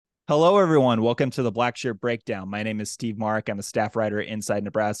Hello, everyone. Welcome to the Blackshirt Breakdown. My name is Steve Marik. I'm a staff writer at Inside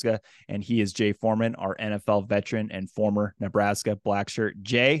Nebraska, and he is Jay Foreman, our NFL veteran and former Nebraska Blackshirt.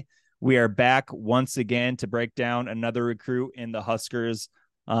 Jay, we are back once again to break down another recruit in the Huskers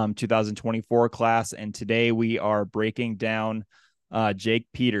 2024 class, and today we are breaking down Jake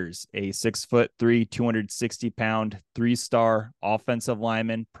Peters, a 6'3", 260-pound, three-star offensive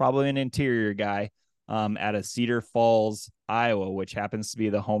lineman, probably an interior guy, at a Cedar Falls, Iowa, which happens to be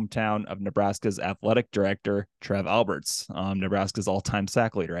the hometown of Nebraska's athletic director, Trev Alberts, Nebraska's all-time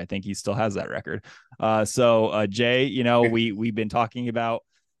sack leader. I think he still has that record. Jay, we've been talking about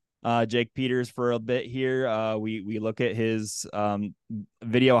Jake Peters for a bit here. We look at his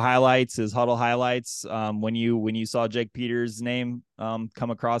video highlights, his huddle highlights. When you saw Jake Peters' name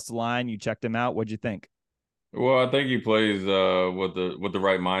come across the line, you checked him out. What'd you think? Well, I think he plays with the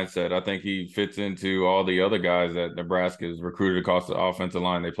right mindset. I think he fits into all the other guys that Nebraska has recruited across the offensive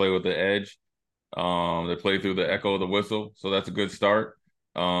line. They play with the edge. They play through the echo of the whistle, so that's a good start.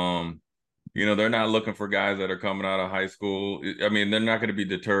 They're not looking for guys that are coming out of high school. I mean, they're not going to be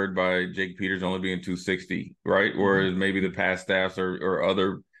deterred by Jake Peters only being 260, right? Whereas maybe the past staffs or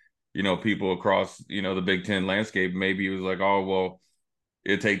other, people across, the Big Ten landscape, maybe it was like, oh, well,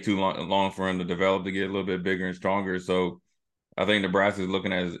 it'd take too long for him to develop to get a little bit bigger and stronger. So I think Nebraska is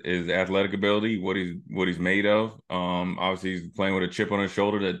looking at his athletic ability, what he's made of. Obviously he's playing with a chip on his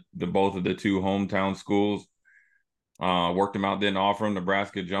shoulder that both of the two hometown schools worked him out, didn't offer him.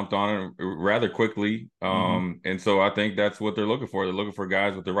 Nebraska jumped on it rather quickly. And so I think that's what they're looking for. They're looking for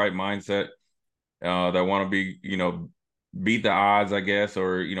guys with the right mindset that want to be, beat the odds, I guess,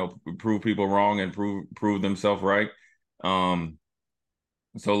 or, prove people wrong and prove themselves right.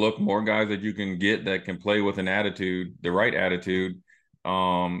 So look, more guys that you can get that can play with an attitude, the right attitude,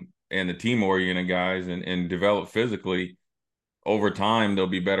 and the team-oriented guys and develop physically. Over time, they'll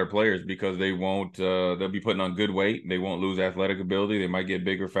be better players because they'll be putting on good weight. They won't lose athletic ability. They might get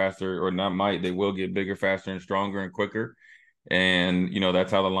bigger, faster, or not might, they will get bigger, faster, and stronger and quicker. And,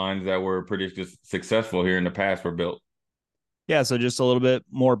 that's how the lines that were pretty successful here in the past were built. Yeah, so just a little bit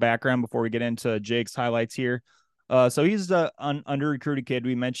more background before we get into Jake's highlights here. So he's an under-recruited kid.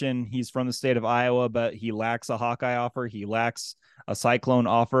 We mentioned he's from the state of Iowa, but he lacks a Hawkeye offer. He lacks a Cyclone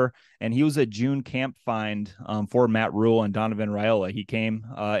offer, and he was a June camp find for Matt Rhule and Donovan Raiola. He came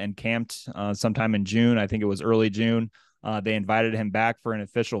and camped sometime in June. I think it was early June. They invited him back for an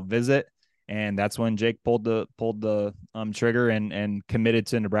official visit, and that's when Jake pulled the trigger and committed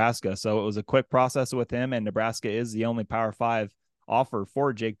to Nebraska. So it was a quick process with him, and Nebraska is the only Power 5 offer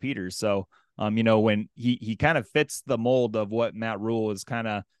for Jake Peters. So when he kind of fits the mold of what Matt Rhule is kind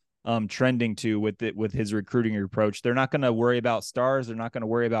of trending to with his recruiting approach. They're not going to worry about stars. They're not going to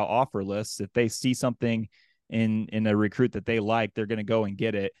worry about offer lists. If they see something in a recruit that they like, they're going to go and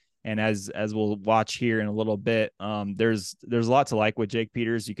get it. And as we'll watch here in a little bit, there's a lot to like with Jake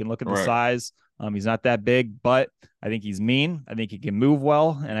Peters. You can look at the Right. size. He's not that big, but I think he's mean. I think he can move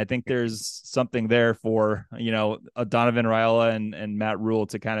well, and I think there's something there for a Donovan Raiola and Matt Rhule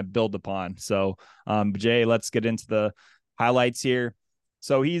to kind of build upon. So, Jay, let's get into the highlights here.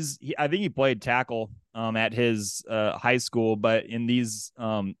 So I think he played tackle at his high school, but in these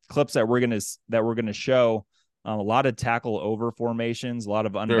clips that we're gonna show, a lot of tackle over formations, a lot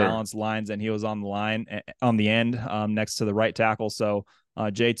of Sure. unbalanced lines, and he was on the line on the end next to the right tackle. So,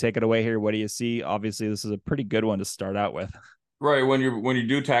 Jay, take it away here. What do you see? Obviously, this is a pretty good one to start out with. Right. When you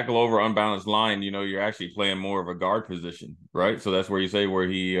do tackle over unbalanced line, you're actually playing more of a guard position, right? So that's where you say where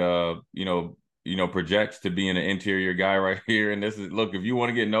he projects to being an interior guy right here. And this is look, if you want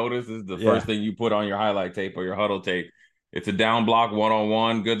to get noticed, this is the Yeah. first thing you put on your highlight tape or your huddle tape. It's a down block,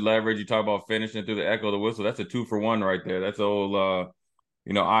 one-on-one, good leverage. You talk about finishing through the echo of the whistle. That's a 2-for-1 right there. That's old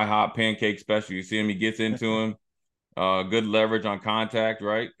IHOP pancake special. You see him, he gets into him. Good leverage on contact,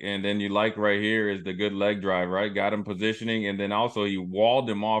 right? And then you like right here is the good leg drive, right? Got him positioning, and then also he walled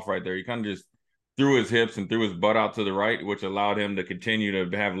him off right there. He kind of just threw his hips and threw his butt out to the right, which allowed him to continue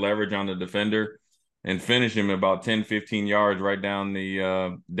to have leverage on the defender and finish him about 10, 15 yards right down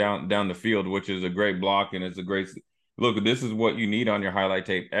the down the field, which is a great block, and it's a great look. This is what you need on your highlight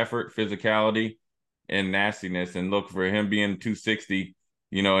tape: effort, physicality, and nastiness. And look, for him being 260,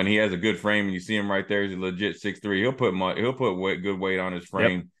 and he has a good frame, and you see him right there. He's a legit 6'3". He'll put good weight on his Yep.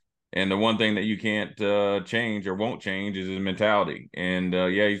 frame. And the one thing that you can't change or won't change is his mentality. And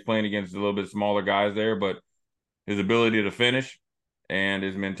yeah, he's playing against a little bit smaller guys there, but his ability to finish and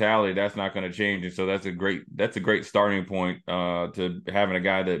his mentality, that's not going to change. And so that's a great starting point to having a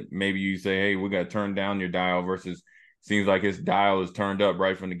guy that maybe you say, hey, we got to turn down your dial versus seems like his dial is turned up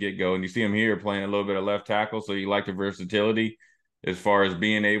right from the get-go. And you see him here playing a little bit of left tackle, so you like the versatility. as far as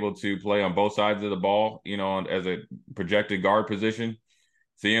being able to play on both sides of the ball, as a projected guard position.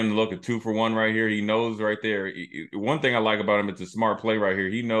 See him look at 2-for-1 right here. He knows right there. One thing I like about him, it's a smart play right here.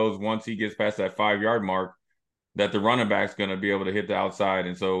 He knows once he gets past that 5-yard mark that the running back's going to be able to hit the outside.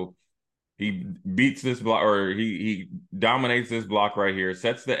 And so he beats this block, or he dominates this block right here,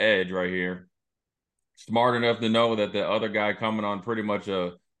 sets the edge right here. Smart enough to know that the other guy coming on pretty much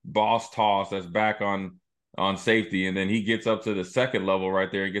a boss toss that's back on safety, and then he gets up to the second level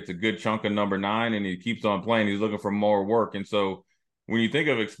right there and gets a good chunk of number 9, and he keeps on playing. He's looking for more work. And so when you think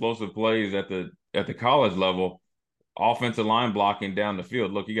of explosive plays at the college level, offensive line blocking down the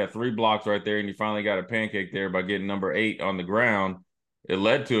field, look, you got 3 blocks right there, and you finally got a pancake there by getting number 8 on the ground. It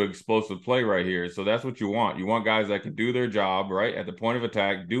led to explosive play right here. So that's what you want. You want guys that can do their job right at the point of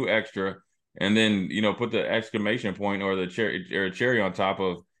attack, do extra, and then put the exclamation point or the cherry on top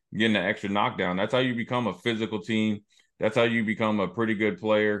of getting an extra knockdown. That's how you become a physical team. That's how you become a pretty good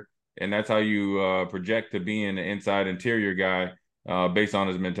player, and that's how you project to being an inside interior guy based on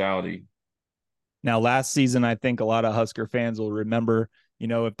his mentality. Now, last season, I think a lot of Husker fans will remember,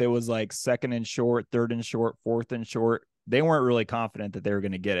 if there was like 2nd and short, 3rd and short, 4th and short, they weren't really confident that they were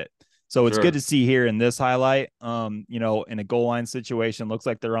going to get it. So it's good to see here in this highlight, in a goal line situation, looks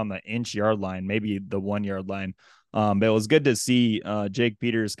like they're on the inch-yard line, maybe the 1-yard line. But it was good to see Jake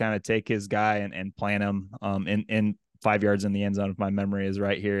Peters kind of take his guy and plant him in 5 yards in the end zone, if my memory is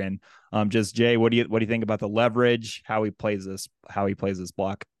right here. And just Jay, what do you think about the leverage, how he plays this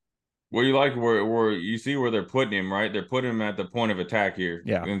block? Well, you like where you see where they're putting him, right? They're putting him at the point of attack here.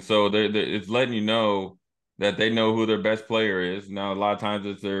 Yeah. And so it's letting you know that they know who their best player is. Now, a lot of times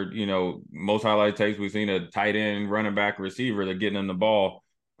it's their, most highlight tapes, we've seen a tight end, running back, receiver, they're getting them the ball.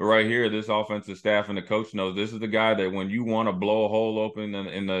 But right here, this offensive staff and the coach knows this is the guy that when you want to blow a hole open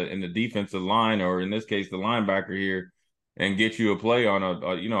in the defensive line, or in this case, the linebacker here, and get you a play on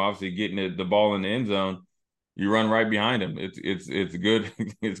obviously getting the ball in the end zone, you run right behind him. It's good.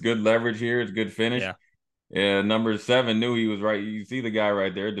 It's good leverage here. It's good finish. Yeah. Number 7 knew he was right. You see the guy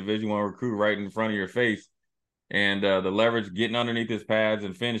right there, Division I recruit right in front of your face, and the leverage getting underneath his pads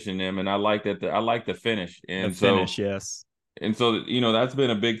and finishing them. And I like that. I like the finish. And the finish, yes. And so that's been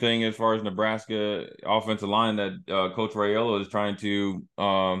a big thing as far as Nebraska offensive line that Coach Rayella is trying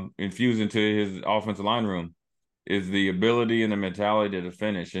to infuse into his offensive line room, is the ability and the mentality to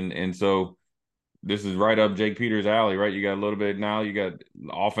finish. And so this is right up Jake Peters' alley, right? You got a little bit now. You got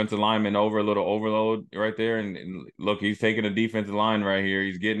offensive lineman over, a little overload right there. And look, he's taking a defensive line right here.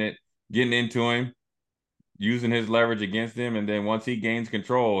 He's getting into him, using his leverage against him. And then once he gains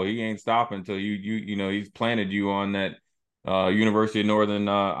control, he ain't stopping until he's planted you on that University of Northern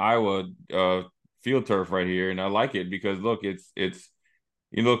Iowa field turf right here. And I like it because look,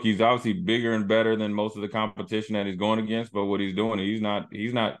 he's obviously bigger and better than most of the competition that he's going against, but what he's doing, he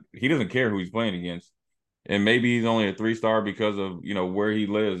doesn't care who he's playing against. And maybe he's only a 3-star because of, where he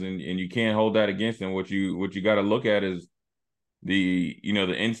lives, and you can't hold that against him. What you got to look at is the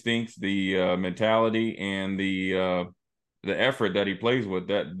instincts, the mentality, and the effort that he plays with.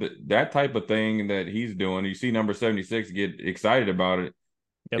 That type of thing that he's doing, you see number 76 get excited about it.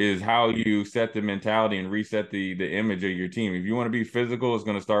 Yep. Is how you set the mentality and reset the image of your team. If you want to be physical, it's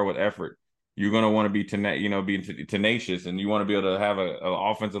going to start with effort. You're going to want to be be tenacious, and you want to be able to have an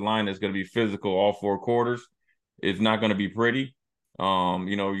offensive line that's going to be physical all 4 quarters. It's not going to be pretty.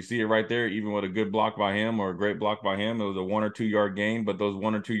 You see it right there, even with a good block by him or a great block by him, it was a 1 or 2 yard gain. But those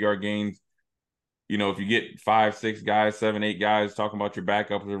 1 or 2 yard gains, if you get 5, 6 guys, 7, 8 guys talking about your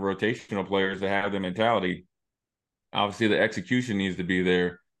backups or rotational players that have the mentality, obviously the execution needs to be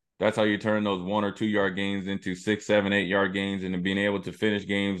there. That's how you turn those 1 or 2 yard gains into 6, 7, 8 yard gains, and then being able to finish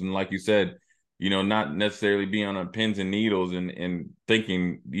games. And like you said, not necessarily being on pins and needles and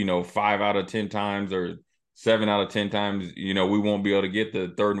thinking, 5 out of 10 times or 7 out of 10 times, we won't be able to get the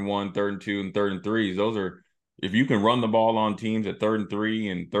 3rd and 1, 3rd and 2, and 3rd and 3s. Those are, if you can run the ball on teams at 3rd and 3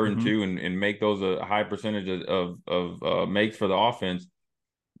 and 3rd and 2 and make those a high percentage of makes for the offense,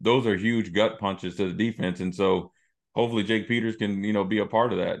 those are huge gut punches to the defense. And so hopefully Jake Peters can, be a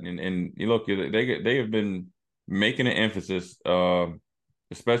part of that. And you look, they have been making an emphasis,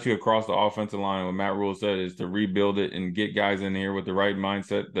 especially across the offensive line. What Matt Rhule said is to rebuild it and get guys in here with the right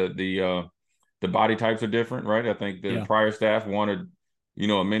mindset. That the body types are different, right? I think the prior staff wanted,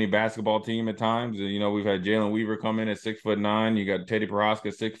 a mini basketball team at times. We've had Jalen Weaver come in at 6'9". You got Teddy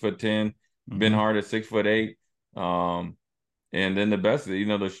Prohaska 6'10", Ben Hart at 6'8". And then the best,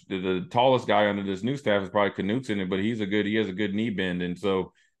 the tallest guy under this new staff is probably Knutson, but he has a good knee bend. And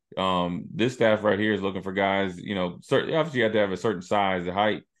so this staff right here is looking for guys, obviously you have to have a certain size, the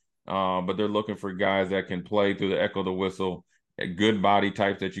height, but they're looking for guys that can play through the echo of the whistle good body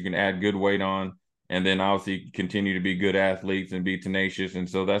types that you can add good weight on, and then obviously continue to be good athletes and be tenacious. And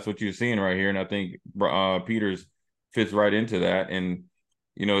so that's what you're seeing right here. And I think Peters fits right into that. And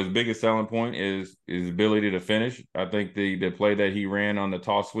his biggest selling point is his ability to finish. I think the play that he ran on the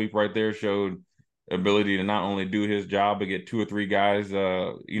toss sweep right there showed ability to not only do his job but get two or three guys,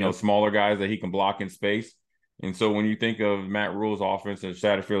 Yep. smaller guys that he can block in space. And so when you think of Matt Rhule's offense and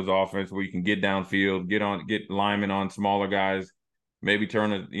Satterfield's offense, where you can get downfield, get linemen on smaller guys, maybe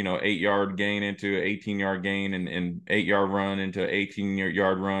turn a 8-yard gain into an 18-yard gain and 8-yard run into an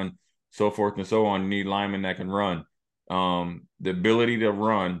 18-yard run, so forth and so on. You need linemen that can run. The ability to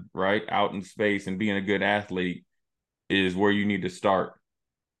run right out in space and being a good athlete is where you need to start.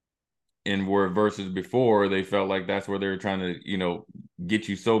 And where versus before, they felt like that's where they were trying to, get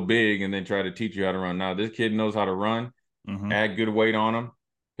you so big and then try to teach you how to run. Now, this kid knows how to run, add good weight on him.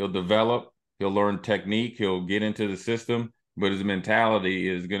 He'll develop, he'll learn technique, he'll get into the system, but his mentality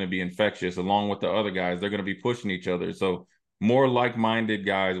is going to be infectious along with the other guys. They're going to be pushing each other. So more like-minded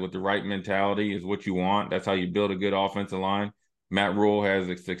guys with the right mentality is what you want. That's how you build a good offensive line. Matt Rhule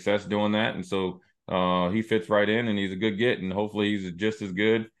has success doing that. And so he fits right in, and he's a good get, and hopefully he's just as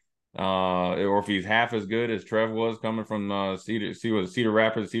good or if he's half as good as Trev was coming from Cedar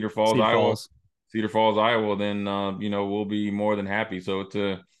Rapids, Cedar Falls, Cedar Iowa, Falls. Cedar Falls, Iowa, then we'll be more than happy. So it's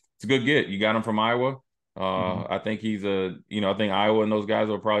a good get. You got him from Iowa. I think he's I think Iowa and those guys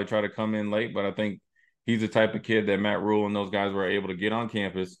will probably try to come in late, but I think he's the type of kid that Matt Rhule and those guys were able to get on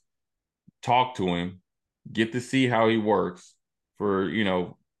campus, talk to him, get to see how he works for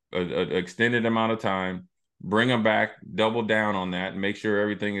an extended amount of time, bring him back, double down on that, and make sure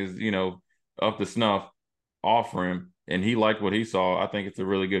everything is up to snuff, offer him. And he liked what he saw. I think it's a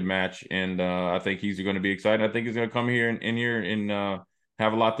really good match, and I think he's going to be excited. I think he's going to come here and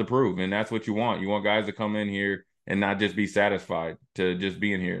have a lot to prove, and that's what you want. You want guys to come in here and not just be satisfied to just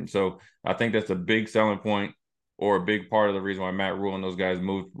being here. And so I think that's a big selling point, or a big part of the reason why Matt Rhule and those guys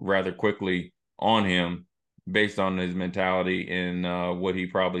moved rather quickly on him, based on his mentality and what he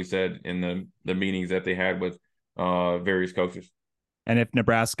probably said in the meetings that they had with various coaches. And if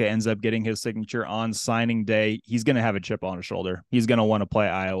Nebraska ends up getting his signature on signing day, he's going to have a chip on his shoulder. He's going to want to play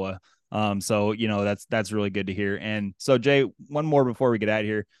Iowa. So that's really good to hear. And so, Jay, one more before we get out of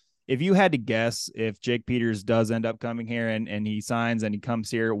here. If you had to guess, if Jake Peters does end up coming here and he signs and he comes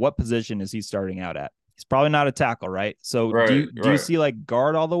here, what position is he starting out at? He's probably not a tackle, right? So Right, do you see like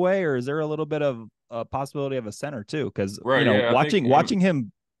guard all the way, or is there a little bit of a possibility of a center too? Because right, yeah, watching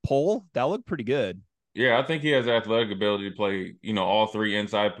him pull, that looked pretty good. yeah, I think he has athletic ability to play, all three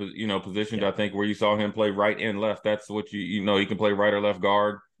inside, positions. Yeah. I think where you saw him play right and left, that's what he can play right or left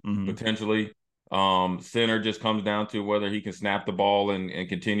guard potentially. Center just comes down to whether he can snap the ball and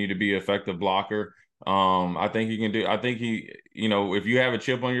continue to be an effective blocker. I think he can do. I think if you have a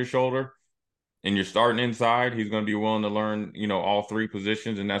chip on your shoulder and you're starting inside, he's going to be willing to learn, all three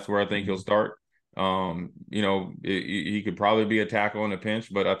positions, and that's where I think he'll start. He could probably be a tackle in a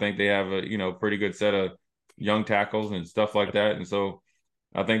pinch, but I think they have a pretty good set of young tackles and stuff like that, and so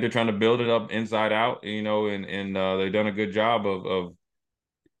I think they're trying to build it up inside out, and they've done a good job of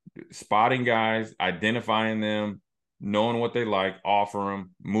spotting guys, identifying them, knowing what they like, offer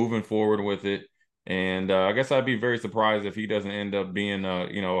them, moving forward with it. And I guess I'd be very surprised if he doesn't end up being a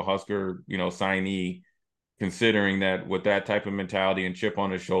Husker signee, considering that with that type of mentality and chip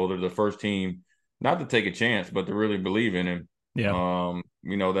on his shoulder, the first team, not to take a chance, but to really believe in him. Yeah.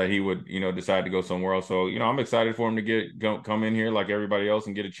 That he would, decide to go somewhere else. So, I'm excited for him to come in here like everybody else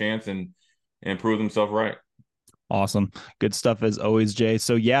and get a chance and prove himself right. Awesome. Good stuff as always, Jay.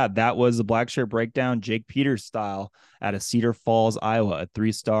 So yeah, that was the Blackshirt breakdown, Jake Peters style out of Cedar Falls, Iowa, a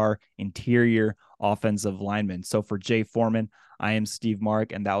 3-star interior offensive lineman. So for Jay Foreman, I am Steve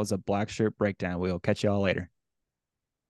Marik, and that was a Blackshirt breakdown. We'll catch y'all later.